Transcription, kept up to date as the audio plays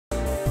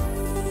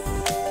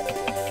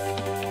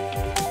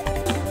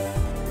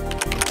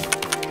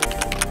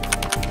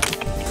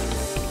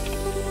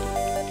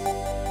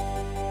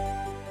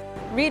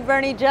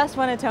Birney just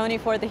won a Tony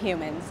for The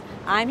Humans.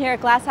 I'm here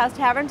at Glass House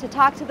Tavern to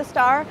talk to the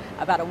star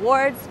about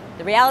awards,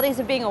 the realities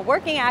of being a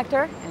working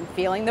actor, and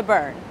feeling the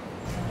burn.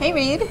 Hey,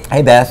 Reed.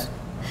 Hey, Beth.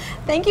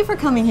 Thank you for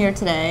coming here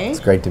today. It's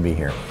great to be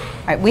here.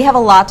 All right, we have a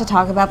lot to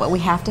talk about, but we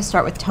have to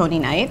start with Tony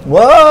night.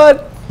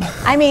 What?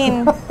 I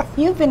mean,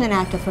 you've been an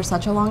actor for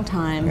such a long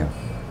time. Yeah.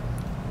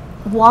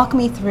 Walk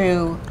me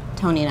through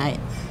Tony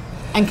night.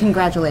 And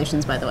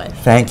congratulations, by the way.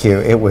 Thank you.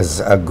 It was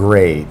a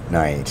great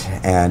night.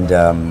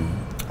 And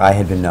I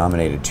had been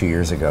nominated 2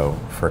 years ago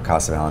for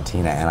Casa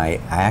Valentina, and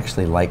I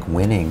actually like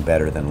winning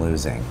better than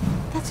losing.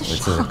 That's a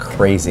which shock. is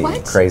crazy,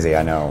 What? crazy,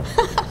 I know.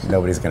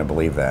 Nobody's going to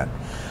believe that.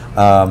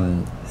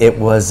 It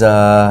was, you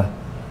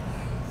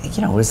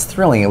know, it was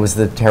thrilling. It was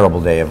the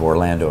terrible day of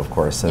Orlando, of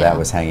course, so that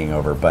was hanging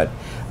over. But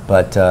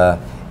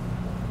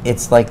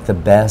it's like the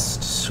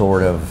best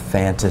sort of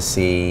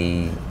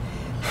fantasy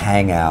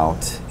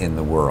hangout in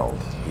the world.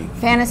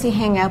 Fantasy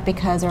hangout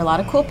because there are a lot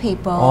of cool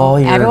people. Oh,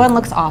 everyone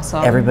looks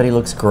awesome. Everybody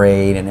looks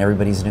great, and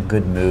everybody's in a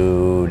good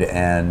mood,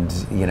 and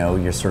you know,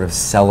 you're sort of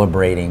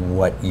celebrating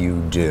what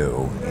you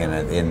do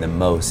in the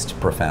most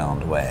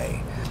profound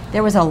way.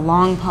 There was a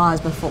long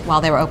pause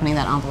while they were opening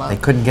that envelope. They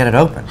couldn't get it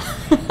open.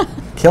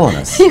 Killing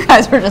us. You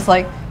guys were just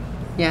like,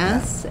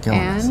 yes, Killing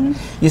and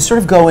us. You sort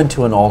of go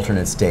into an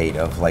alternate state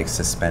of like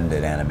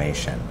suspended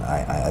animation,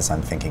 as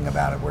I'm thinking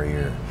about it,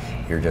 where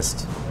you're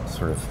just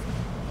sort of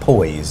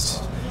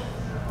poised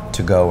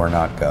to go or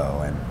not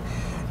go. And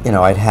you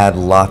know, I'd had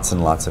lots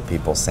and lots of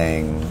people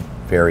saying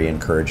very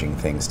encouraging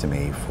things to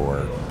me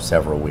for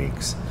several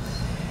weeks.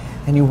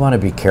 And you want to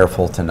be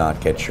careful to not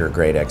get your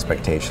great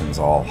expectations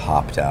all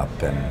hopped up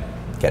and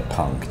get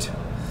punked.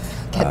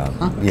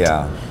 Punked.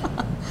 Yeah.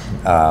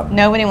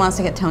 Nobody wants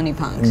to get Tony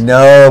punked.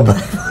 No,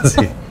 but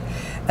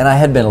and I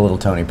had been a little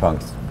Tony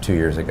punked 2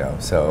 years ago,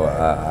 so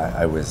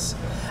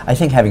I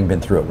think having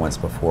been through it once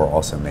before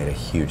also made a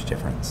huge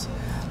difference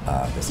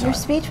this time. Your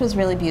speech was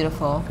really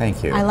beautiful.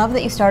 Thank you. I love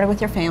that you started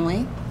with your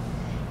family.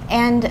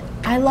 And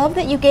I love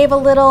that you gave a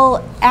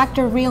little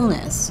actor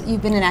realness.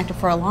 You've been an actor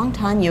for a long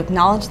time. You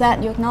acknowledge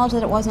that. You acknowledge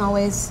that it wasn't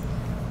always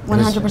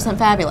 100%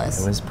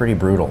 fabulous. It was pretty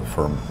brutal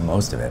for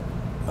most of it.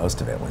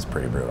 Most of it was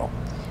pretty brutal.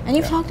 And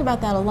you've talked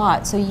about that a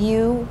lot. So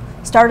you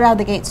started out of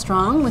the gate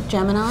strong with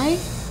Gemini.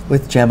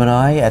 With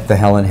Gemini at the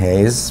Helen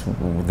Hayes,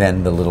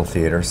 then the Little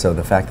Theater. So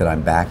the fact that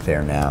I'm back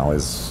there now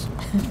is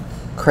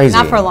crazy.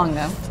 Not for long,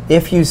 though.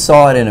 If you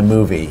saw it in a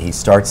movie, he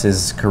starts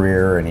his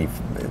career and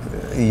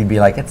you'd be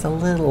like, it's a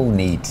little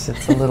neat.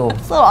 It's a little...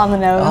 It's a little on the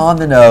nose. On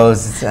the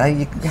nose.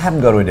 You have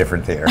him go to a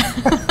different theater.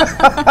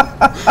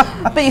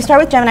 But you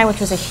start with Gemini, which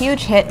was a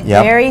huge hit.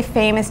 Yep. Very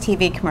famous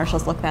TV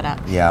commercials. Look that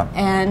up. Yeah.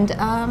 And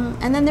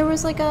then there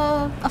was like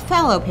a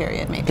fallow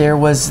period, maybe. There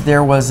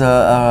was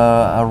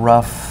a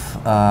rough...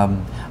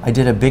 I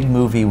did a big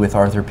movie with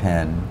Arthur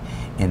Penn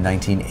in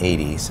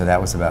 1980, so that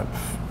was about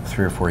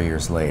 3 or 4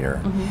 years later.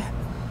 Mm-hmm.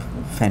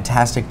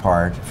 Fantastic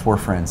part, For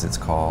Friends it's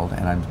called,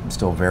 and I'm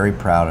still very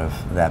proud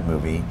of that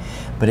movie,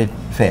 but it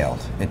failed.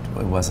 It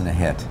wasn't a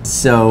hit.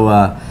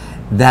 So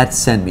that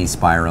sent me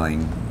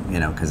spiraling, you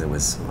know, because it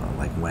was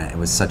like it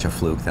was such a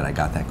fluke that I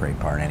got that great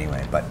part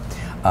anyway. But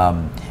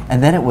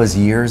and then it was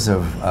years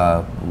of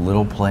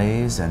little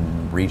plays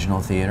and regional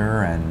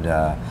theater and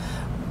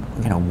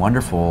you know,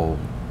 wonderful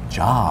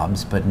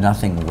jobs, but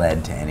nothing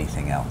led to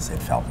anything else. It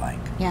felt like.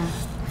 Yeah.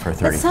 For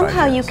 35 but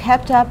somehow years. you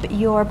kept up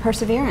your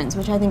perseverance,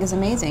 which I think is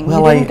amazing.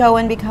 Well, you didn't go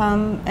and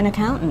become an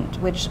accountant,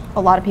 which a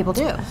lot of people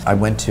do. I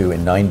went to,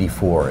 in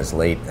 94, as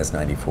late as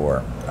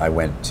 94, I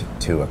went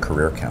to a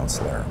career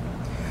counselor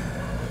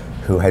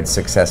who had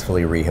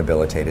successfully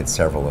rehabilitated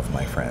several of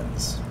my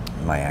friends,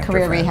 my actor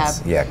Career friends.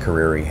 rehab. Yeah,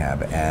 career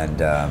rehab.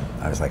 And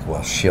I was like,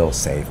 well, she'll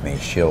save me.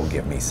 She'll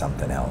give me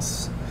something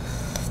else.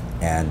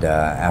 And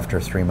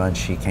after 3 months,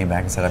 she came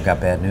back and said, I've got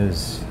bad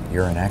news.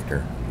 You're an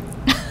actor.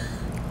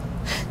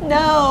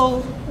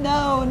 No,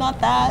 not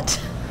that.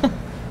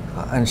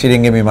 And she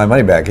didn't give me my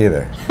money back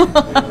either.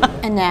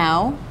 And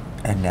now?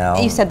 And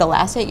now? You said the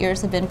last 8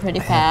 years have been pretty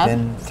fab. Have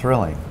been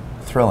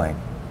thrilling,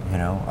 you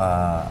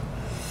know.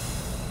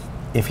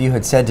 If you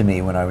had said to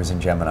me when I was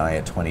in Gemini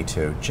at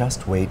 22,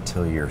 just wait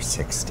till you're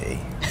 60.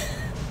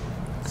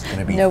 It's going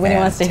to be Nobody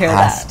wants to hear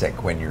that.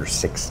 fantastic when you're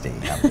 60.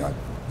 I'm like,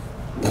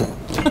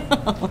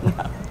 oh, no.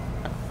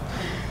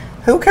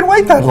 Who can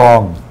wait that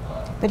long?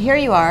 But here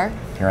you are.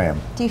 Here I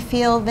am. Do you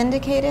feel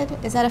vindicated?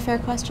 Is that a fair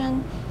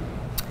question?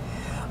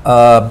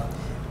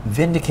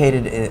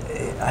 Vindicated,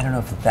 I don't know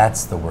if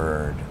that's the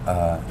word.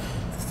 The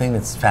thing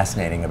that's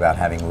fascinating about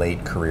having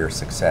late career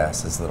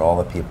success is that all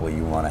the people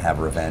you want to have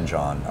revenge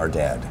on are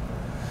dead.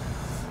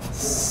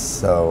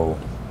 So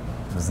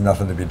there's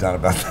nothing to be done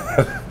about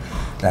that.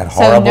 That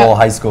horrible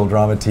high school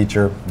drama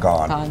teacher,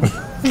 gone.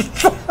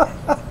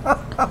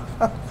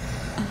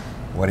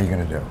 What are you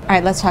going to do? All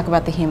right, let's talk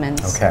about The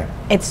Humans. Okay.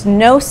 It's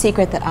no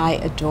secret that I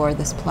adore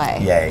this play.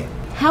 Yay.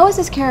 How is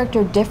this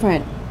character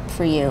different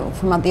for you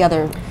from the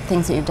other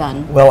things that you've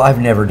done? Well, I've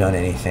never done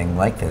anything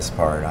like this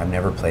part. I've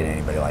never played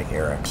anybody like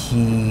Eric.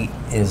 He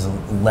is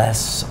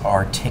less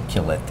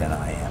articulate than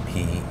I am.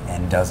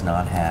 And does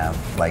not have,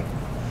 like,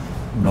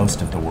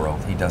 most of the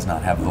world. He does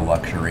not have the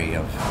luxury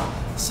of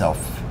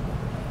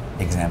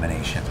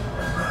self-examination.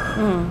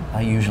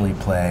 I usually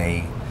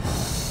play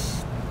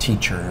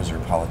teachers or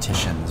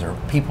politicians or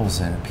people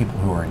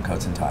who are in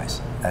coats and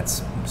ties.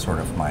 That's sort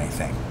of my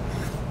thing.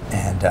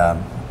 And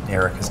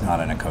Eric is not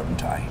in a coat and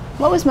tie.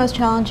 What was most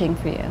challenging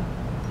for you?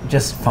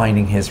 Just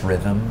finding his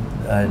rhythm.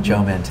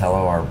 Joe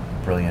Mantello, our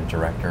brilliant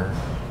director,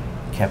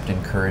 kept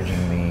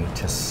encouraging me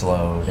to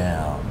slow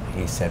down.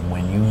 He said,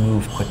 when you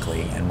move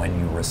quickly and when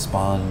you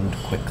respond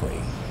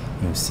quickly,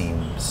 you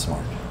seem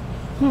smart.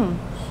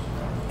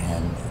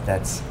 And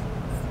that's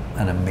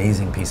an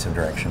amazing piece of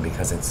direction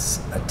because it's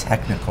a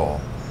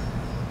technical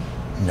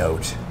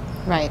note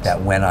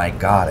that when I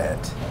got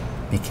it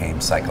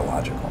became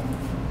psychological.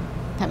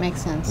 That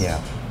makes sense.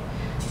 Yeah.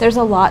 There's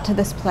a lot to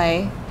this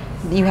play.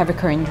 You have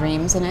recurring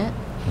dreams in it.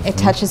 It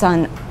touches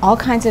on all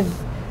kinds of,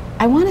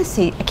 I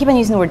keep on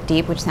using the word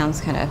deep, which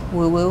sounds kind of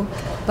woo-woo,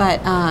 but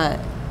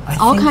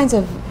all kinds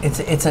of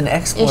It's an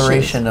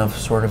exploration of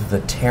sort of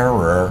the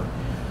terror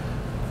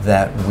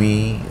that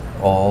we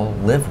all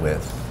live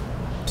with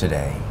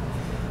today,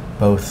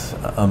 both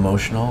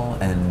emotional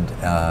and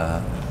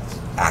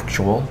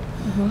actual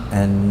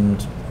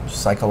and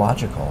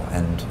psychological,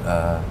 and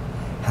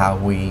how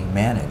we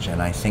manage.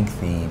 And I think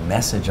the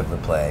message of the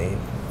play,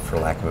 for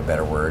lack of a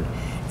better word,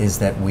 is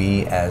that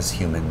we as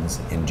humans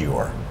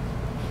endure.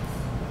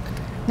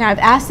 Now, I've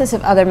asked this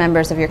of other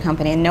members of your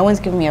company, and no one's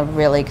given me a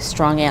really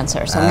strong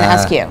answer, so I'm going to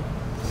ask you.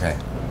 Okay.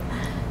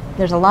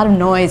 There's a lot of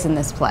noise in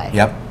this play.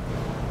 Yep.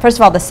 First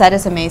of all, the set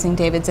is amazing.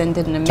 David Zinn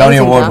did an amazing Tony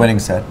job. Award-winning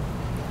set.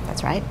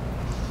 That's right.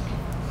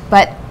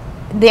 But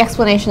the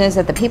explanation is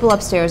that the people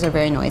upstairs are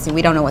very noisy.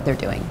 We don't know what they're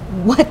doing.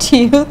 What do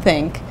you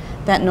think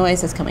that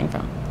noise is coming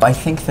from? I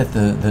think that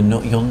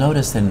you'll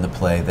notice in the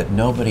play that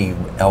nobody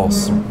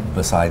else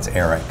besides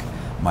Eric,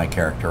 my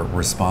character,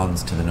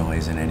 responds to the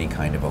noise in any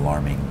kind of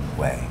alarming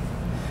way.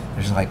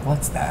 They're just like,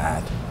 what's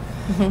that?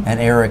 And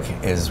Eric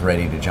is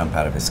ready to jump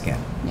out of his skin.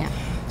 Yeah.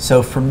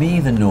 So for me,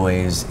 the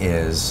noise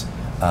is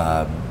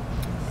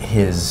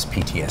his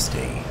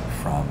PTSD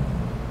from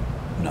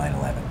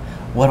 9/11.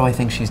 What do I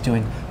think she's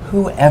doing?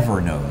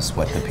 Whoever knows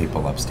what the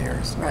people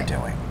upstairs are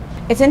doing.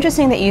 It's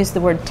interesting that you use the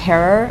word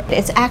terror.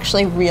 It's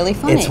actually really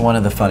funny. It's one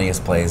of the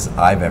funniest plays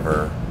I've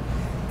ever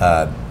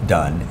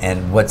done,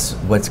 and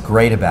what's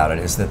great about it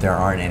is that there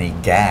aren't any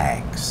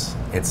gags.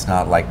 It's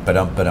not like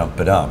ba-dump, ba-dump,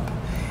 ba-dump.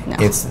 No.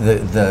 It's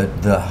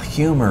the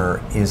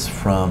humor is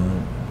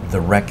from the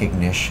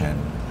recognition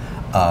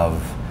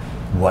of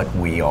what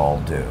we all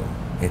do.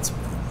 It's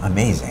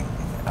amazing.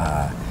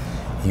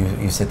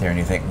 You sit there and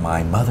you think,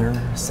 my mother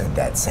said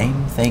that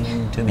same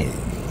thing to me.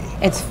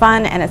 It's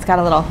fun, and it's got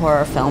a little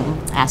horror film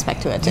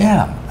aspect to it too.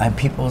 Yeah, and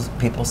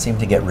people seem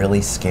to get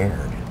really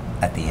scared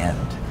at the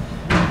end,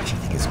 which I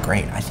think is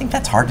great. I think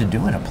that's hard to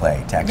do in a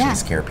play, to actually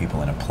scare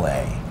people in a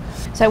play.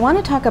 So I want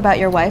to talk about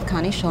your wife,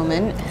 Connie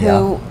Shulman,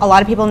 who a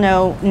lot of people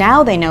know,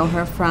 now they know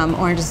her from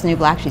Orange is the New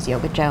Black. She's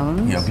Yoga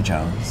Jones. Yoga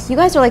Jones. You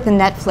guys are like the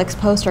Netflix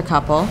poster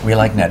couple. We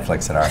like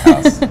Netflix at our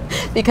house.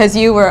 Because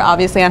you were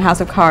obviously on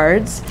House of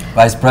Cards.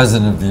 Vice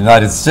President of the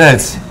United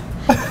States.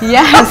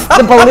 Yes,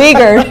 the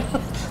beleaguered.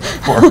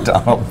 Poor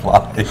Donald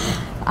Bly.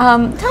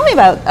 Tell me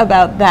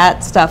about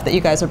that stuff that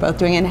you guys are both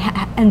doing,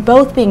 and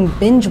both being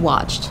binge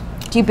watched.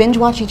 Do you binge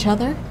watch each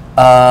other?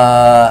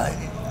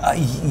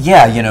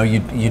 Yeah,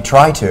 you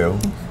try to,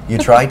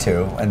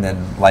 and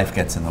then life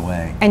gets in the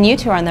way. And you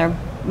two are on their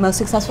most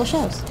successful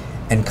shows.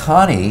 And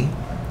Connie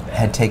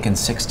had taken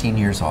 16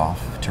 years off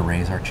to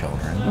raise our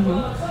children,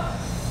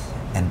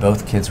 and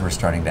both kids were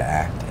starting to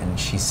act. And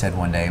she said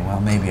one day, "Well,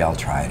 maybe I'll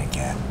try it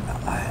again.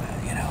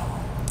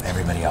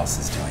 Everybody else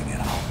is doing it.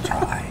 I'll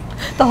try."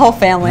 The whole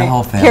family. The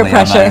whole family. Peer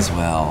pressure. I might as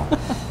well.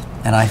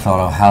 And I thought,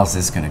 oh, how's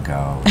this going to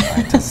go?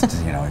 I just,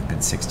 it'd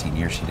been 16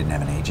 years. She didn't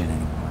have an agent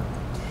anymore.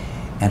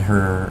 And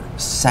her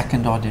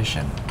second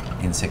audition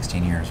in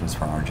 16 years was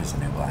for Orange is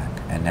the New Black.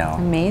 And now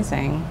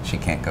amazing. She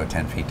can't go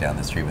 10 feet down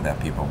the street without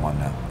people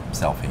wanting a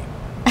selfie.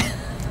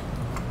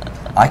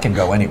 I can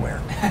go anywhere,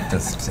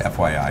 just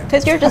FYI.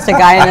 Because you're just a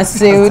guy in a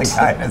suit. Just a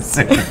guy in a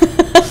suit.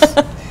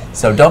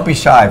 So don't be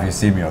shy if you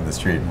see me on the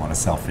street and want a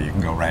selfie. You can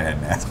go right ahead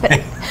and ask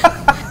me. All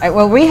right,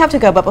 well, we have to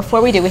go, but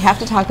before we do, we have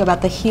to talk about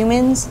the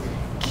HUMANS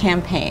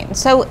campaign.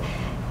 So,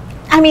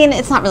 I mean,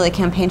 it's not really a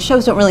campaign.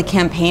 Shows don't really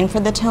campaign for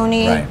the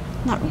Tony. Right.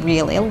 Not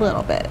really, a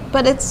little bit,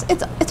 but it's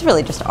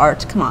really just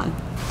art. Come on.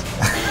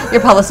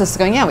 Your publicist is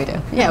going, yeah, we do.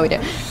 Yeah, we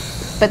do.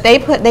 But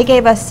they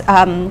gave us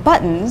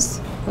buttons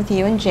with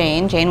you and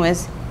Jane. Jane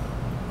was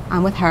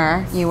on with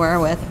her. You were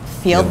with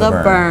Feel the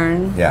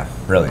Burn. Yeah,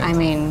 brilliant. I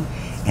mean,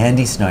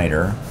 Andy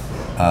Snyder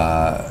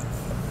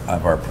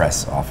of our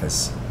press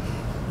office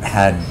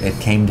it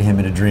came to him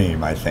in a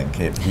dream, I think.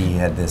 He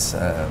had this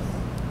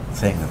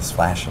this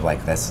flash of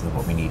like, that's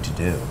what we need to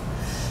do.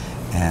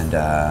 And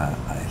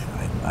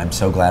I'm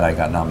so glad I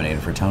got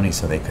nominated for Tony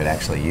so they could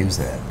actually use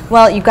that.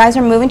 Well, you guys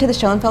are moving to the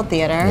Schoenfeld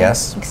Theater.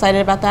 Yes. Excited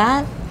about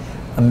that?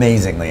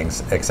 Amazingly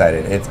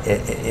excited.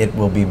 It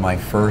will be my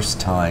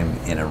first time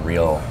in a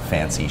real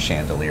fancy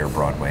chandelier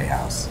Broadway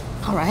house.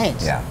 All right.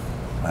 Yeah,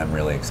 I'm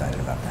really excited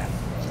about that.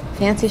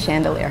 Fancy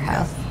chandelier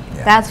house.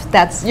 Yeah.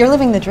 That's you're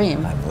living the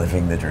dream. I'm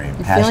living the dream.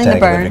 You're feeling the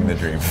burn. Living the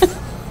dream.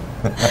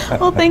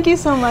 Well, thank you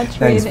so much, Reed.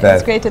 Thanks, Beth.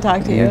 It's great to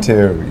talk to you. You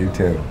too. You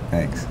too.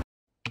 Thanks.